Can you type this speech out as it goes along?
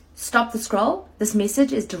Stop the scroll. This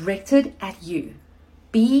message is directed at you.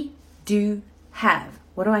 Be, do, have.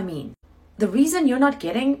 What do I mean? The reason you're not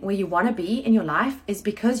getting where you want to be in your life is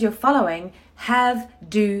because you're following have,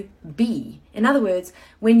 do, be. In other words,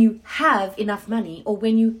 when you have enough money, or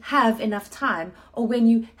when you have enough time, or when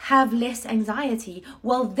you have less anxiety,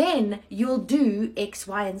 well then you'll do X,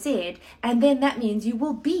 Y, and Z, and then that means you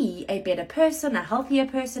will be a better person, a healthier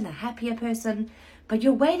person, a happier person. But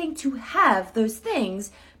you're waiting to have those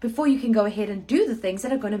things before you can go ahead and do the things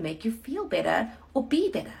that are going to make you feel better or be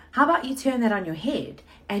better. How about you turn that on your head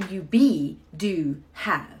and you be, do,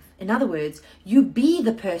 have? In other words, you be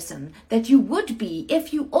the person that you would be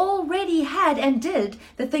if you already had and did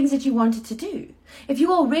the things that you wanted to do. If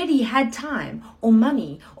you already had time or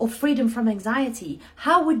money or freedom from anxiety,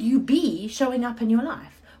 how would you be showing up in your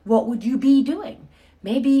life? What would you be doing?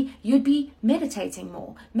 Maybe you'd be meditating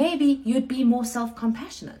more. Maybe you'd be more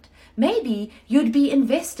self-compassionate. Maybe you'd be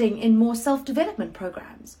investing in more self-development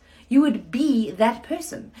programs. You would be that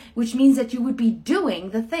person, which means that you would be doing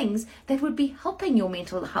the things that would be helping your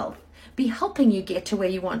mental health, be helping you get to where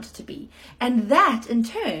you want to be. And that, in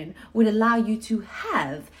turn, would allow you to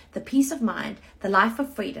have the peace of mind, the life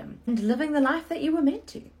of freedom, and living the life that you were meant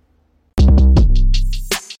to.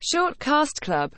 Shortcast Club.